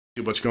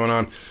See what's going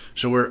on.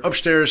 So we're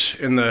upstairs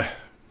in the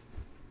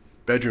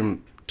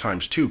bedroom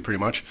times 2 pretty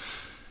much.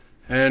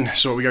 And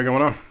so what we got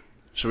going on?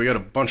 So we got a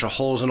bunch of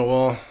holes in the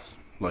wall,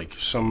 like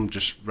some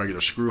just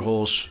regular screw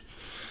holes,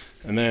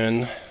 and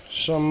then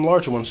some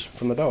larger ones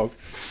from the dog.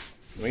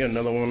 We got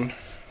another one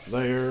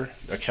there.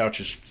 That couch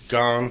is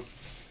gone.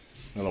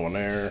 Another one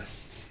there.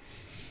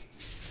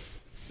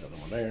 Another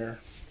one there.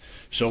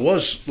 So it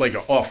was like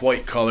an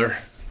off-white color.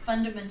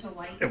 Fundamental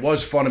white. It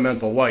was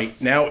fundamental white.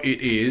 Now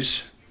it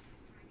is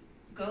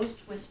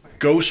Ghost Whisper.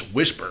 Ghost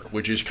Whisper,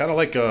 which is kind of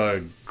like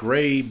a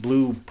gray,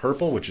 blue,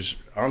 purple, which is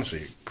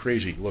honestly a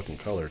crazy looking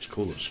color. It's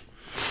cool as.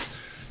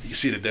 You can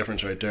see the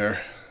difference right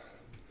there.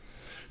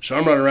 So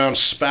I'm running around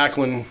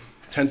spackling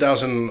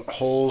 10,000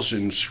 holes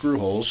and screw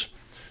holes,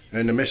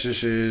 and the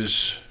missus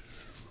is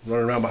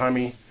running around behind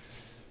me,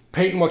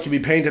 painting what can be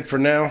painted for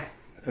now,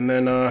 and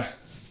then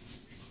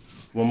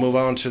we'll move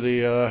on to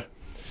the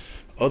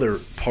other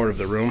part of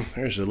the room.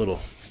 There's a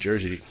little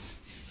jersey.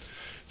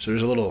 So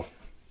there's a little.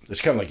 It's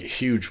kind of like a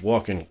huge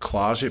walk-in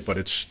closet, but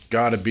it's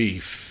got to be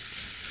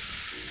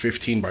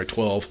 15 by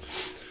 12.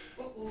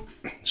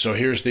 So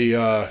here's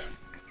the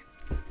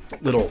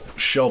little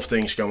shelf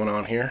things going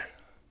on here.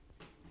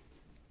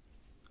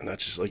 And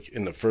that's just like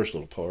in the first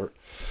little part.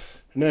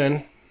 And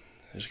then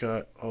it's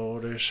got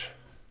all this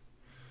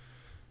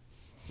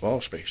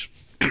wall space.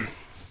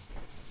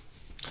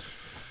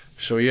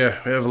 So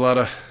yeah, we have a lot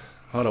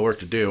of work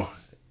to do.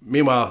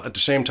 Meanwhile, at the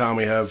same time,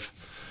 we have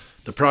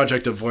the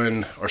project of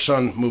when our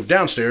son moved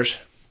downstairs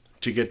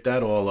to get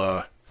that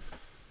all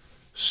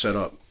set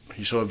up.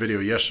 You saw a video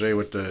yesterday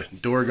with the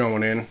door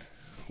going in,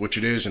 which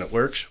it is, and it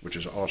works, which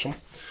is awesome.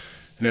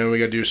 And then we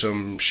got to do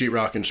some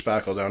sheetrock and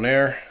spackle down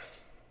there.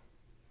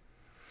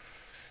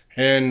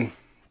 And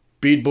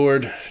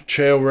beadboard,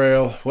 chail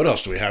rail. What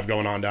else do we have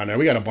going on down there?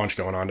 We got a bunch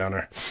going on down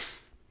there.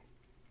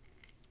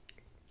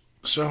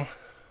 So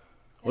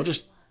we'll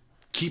just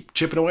keep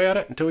chipping away at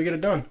it until we get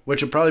it done,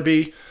 which will probably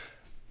be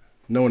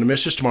no one to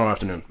miss this tomorrow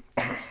afternoon.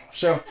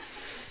 So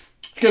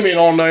it's gonna be an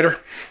all-nighter.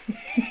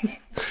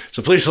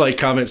 So please like,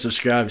 comment,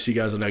 subscribe. See you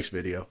guys in the next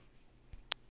video.